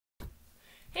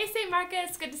St.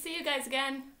 Marcus. Good to see you guys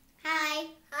again. Hi.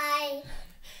 Hi.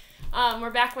 We're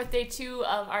back with day 2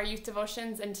 of our youth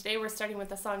devotions, and today we're starting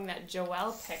with a song that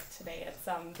Joelle picked today. It's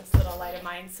This Little Light of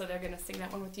Mine, so they're going to sing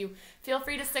that one with you. Feel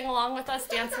free to sing along with us,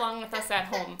 dance along with us at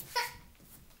home.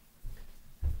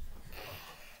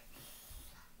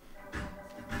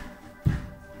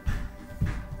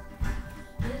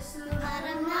 This little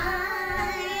light of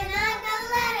mine, I'm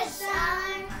gonna let it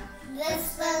shine.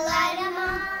 This little light of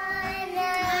mine,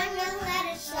 I'm gonna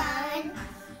let it shine.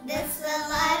 This little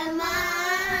light of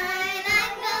mine,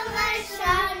 I'm gonna let it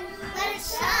shine. Let it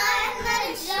shine, let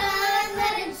it shine,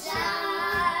 let it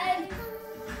shine.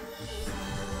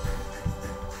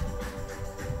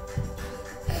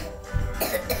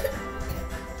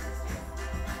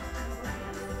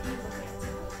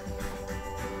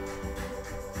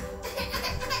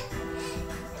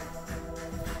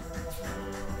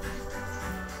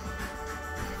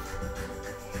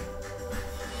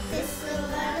 This little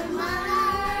light of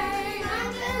mine,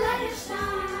 I'm gonna let it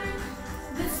shine.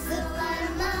 This little light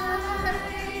of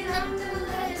mine, I'm gonna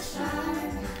let it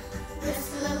shine. This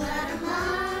little light of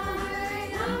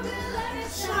mine, I'm gonna let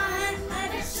it shine. Let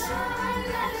it shine,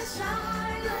 let it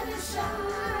shine, let it shine.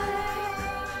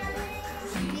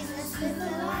 Jesus is the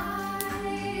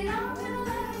light, I'm gonna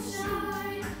let it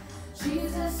shine.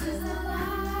 Jesus is the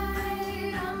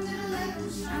light, I'm gonna let him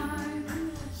shine.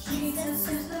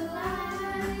 Jesus is the light.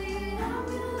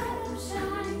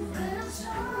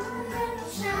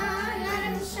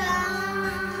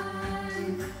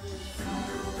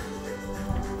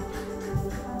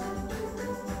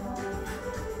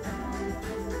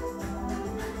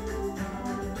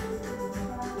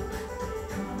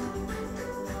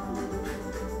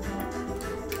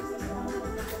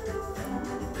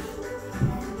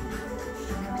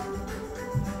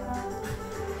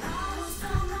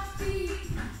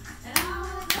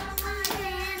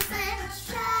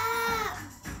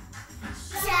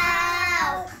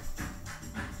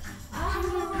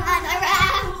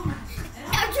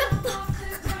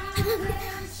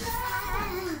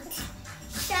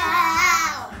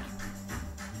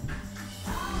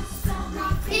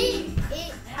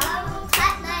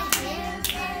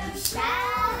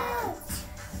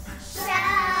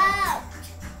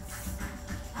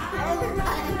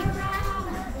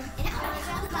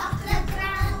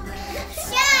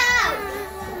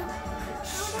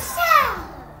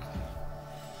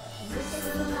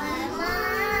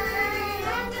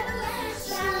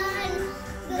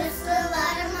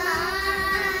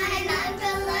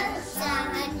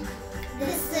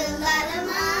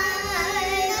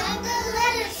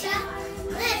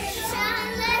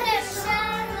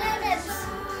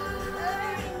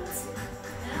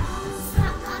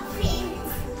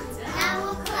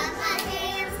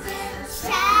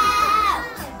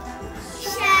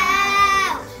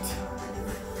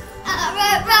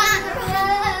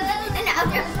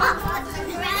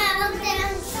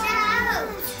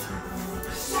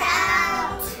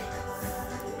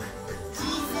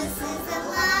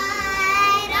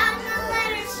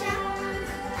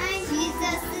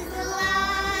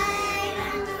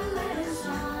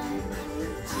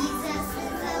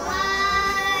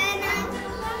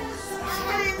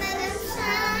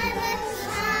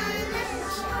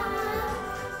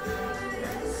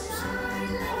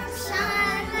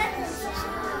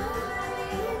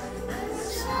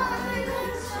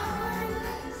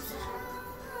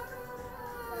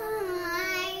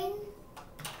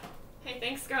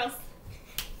 Thanks, girls.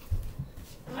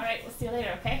 All right, we'll see you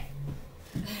later, okay?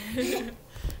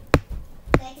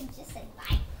 I can just say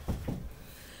bye.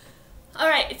 All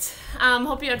right,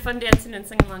 hope you had fun dancing and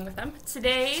singing along with them.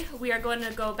 Today, we are going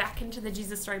to go back into the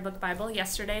Jesus Storybook Bible.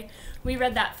 Yesterday, we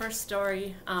read that first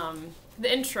story,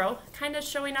 the intro, kind of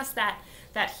showing us that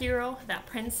hero, that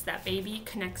prince, that baby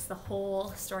connects the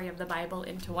whole story of the Bible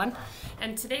into one.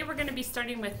 And today we're going to be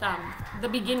starting with the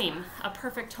beginning, a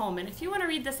perfect home. And if you want to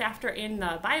read this after in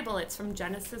the Bible, it's from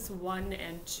Genesis 1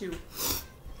 and 2.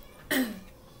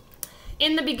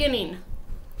 In the beginning,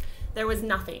 there was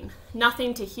nothing.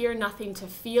 Nothing to hear, nothing to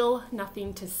feel,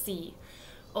 nothing to see.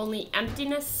 Only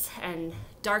emptiness and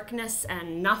darkness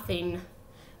and nothing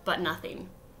but nothing.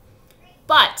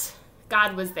 But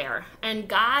God was there, and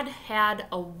God had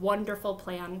a wonderful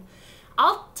plan.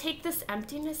 I'll take this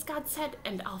emptiness, God said,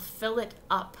 and I'll fill it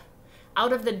up.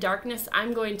 Out of the darkness,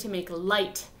 I'm going to make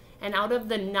light, and out of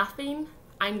the nothing,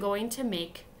 I'm going to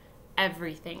make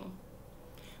everything.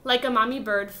 Like a mommy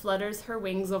bird flutters her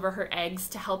wings over her eggs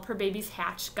to help her babies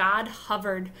hatch, God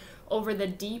hovered over the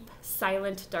deep,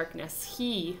 silent darkness.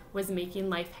 He was making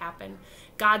life happen.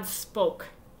 God spoke.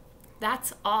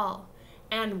 That's all.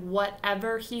 And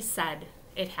whatever he said,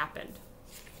 it happened.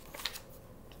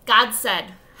 God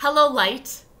said, "Hello,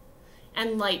 light,"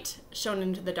 and light shone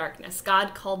into the darkness.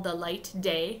 God called the light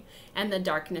day and the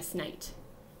darkness night.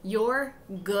 "You're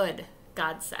good,"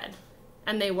 God said,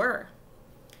 and they were.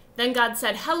 Then God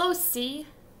said, "Hello, sea,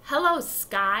 hello,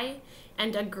 sky,"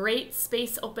 and a great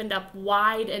space opened up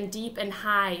wide and deep and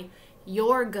high.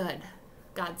 "You're good,"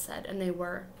 God said, and they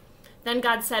were. Then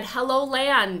God said, "Hello,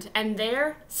 land," and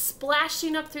there,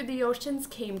 splashing up through the oceans,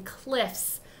 came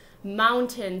cliffs,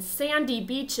 mountains, sandy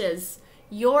beaches.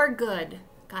 "You're good,"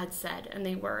 God said, and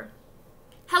they were.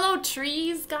 "Hello,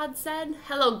 trees," God said.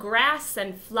 "Hello, grass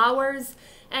and flowers,"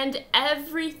 and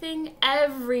everything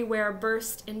everywhere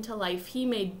burst into life. He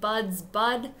made buds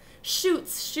bud,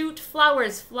 shoots shoot,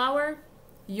 flowers flower.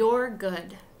 "You're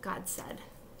good," God said,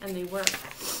 and they were.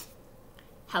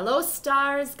 "Hello,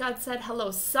 stars," God said. "Hello,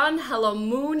 sun, hello,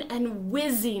 moon," and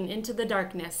whizzing into the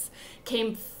darkness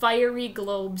came fiery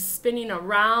globes spinning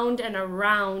around and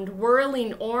around,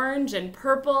 whirling orange and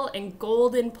purple and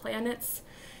golden planets.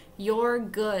 "You're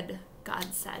good,"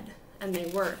 God said, and they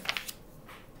were.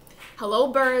 "Hello,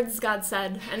 birds," God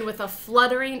said, and with a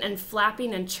fluttering and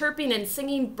flapping and chirping and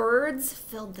singing, birds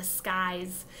filled the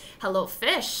skies. "Hello,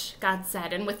 fish," God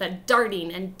said, and with a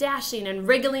darting and dashing and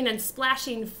wriggling and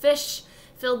splashing, fish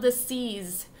filled the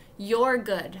seas. "You're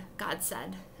good," God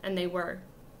said, and they were.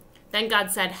 Then God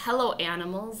said, "Hello,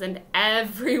 animals," and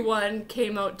everyone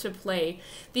came out to play.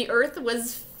 The earth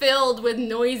was filled with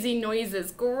noisy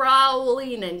noises,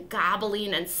 growling and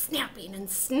gobbling and snapping and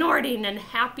snorting and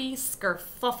happy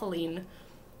skerfuffling.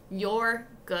 "You're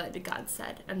good," God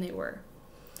said, and they were.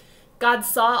 God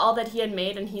saw all that he had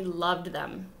made, and he loved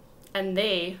them, and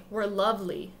they were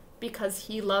lovely because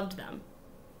he loved them.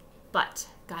 But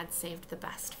God saved the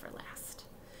best for last.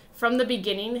 From the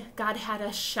beginning, God had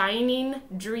a shining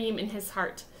dream in his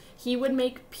heart. He would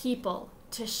make people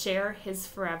to share his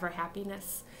forever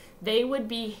happiness. They would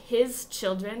be his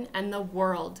children, and the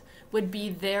world would be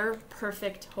their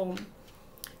perfect home.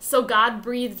 So God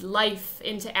breathed life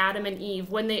into Adam and Eve.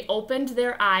 When they opened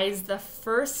their eyes, the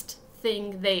first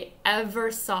thing they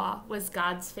ever saw was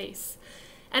God's face.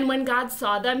 And when God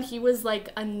saw them, he was like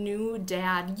a new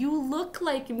dad. "You look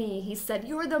like me," he said.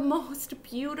 "You're the most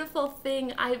beautiful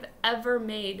thing I've ever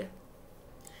made."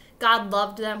 God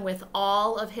loved them with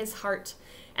all of his heart,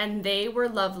 and they were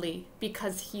lovely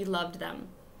because he loved them.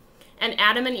 And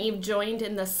Adam and Eve joined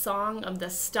in the song of the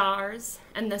stars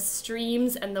and the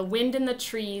streams and the wind and the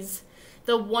trees,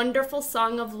 the wonderful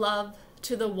song of love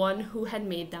to the one who had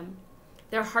made them.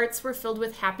 Their hearts were filled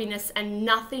with happiness, and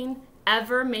nothing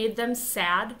ever made them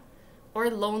sad or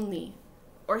lonely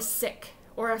or sick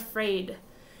or afraid.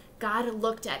 God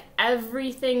looked at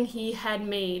everything he had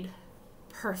made.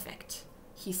 "Perfect,"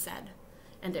 he said,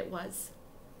 and it was.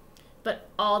 But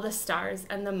all the stars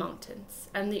and the mountains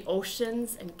and the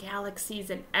oceans and galaxies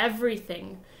and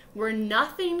everything were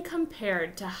nothing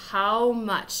compared to how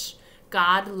much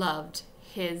God loved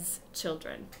his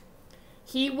children.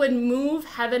 He would move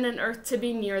heaven and earth to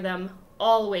be near them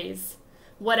always.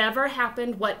 Whatever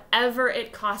happened, whatever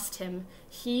it cost him,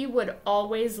 he would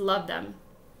always love them.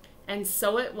 And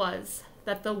so it was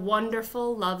that the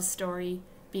wonderful love story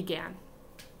began.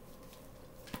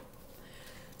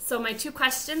 So my two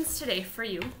questions today for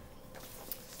you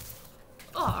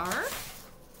are,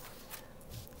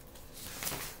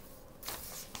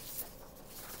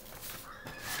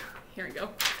 here we go.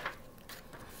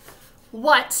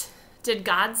 What did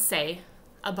God say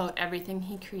about everything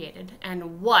he created,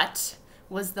 and what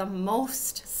was the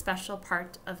most special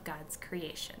part of God's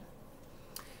creation?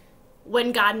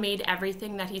 When God made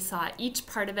everything that he saw, each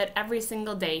part of it, every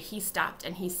single day, he stopped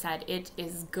and he said, "It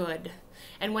is good."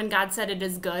 And when God said it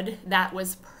is good, that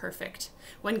was perfect.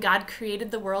 When God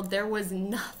created the world, there was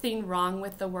nothing wrong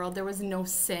with the world. There was no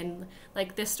sin.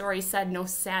 Like this story said, no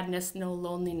sadness, no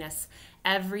loneliness.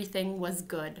 Everything was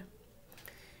good.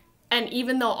 And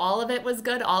even though all of it was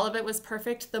good, all of it was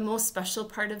perfect, the most special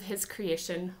part of his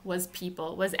creation was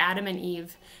people, was Adam and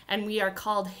Eve. And we are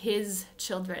called his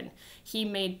children. He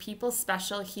made people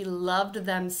special. He loved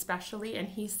them specially. And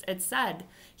it said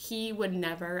he would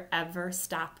never, ever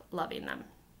stop loving them.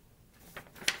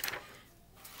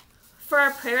 For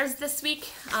our prayers this week,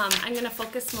 I'm going to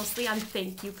focus mostly on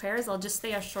thank you prayers. I'll just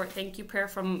say a short thank you prayer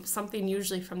from something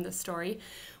usually from the story.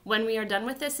 When we are done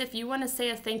with this, if you want to say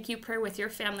a thank you prayer with your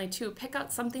family too, pick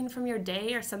out something from your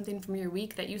day or something from your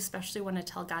week that you especially want to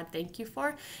tell God thank you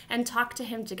for, and talk to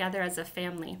him together as a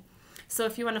family. So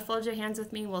if you want to fold your hands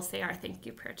with me, we'll say our thank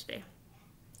you prayer today.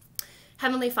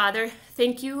 Heavenly Father,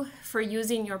 thank you for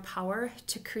using your power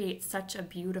to create such a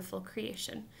beautiful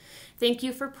creation. Thank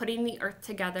you for putting the earth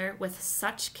together with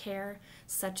such care,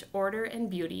 such order and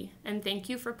beauty, and thank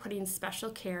you for putting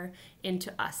special care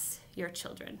into us, your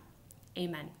children.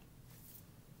 Amen.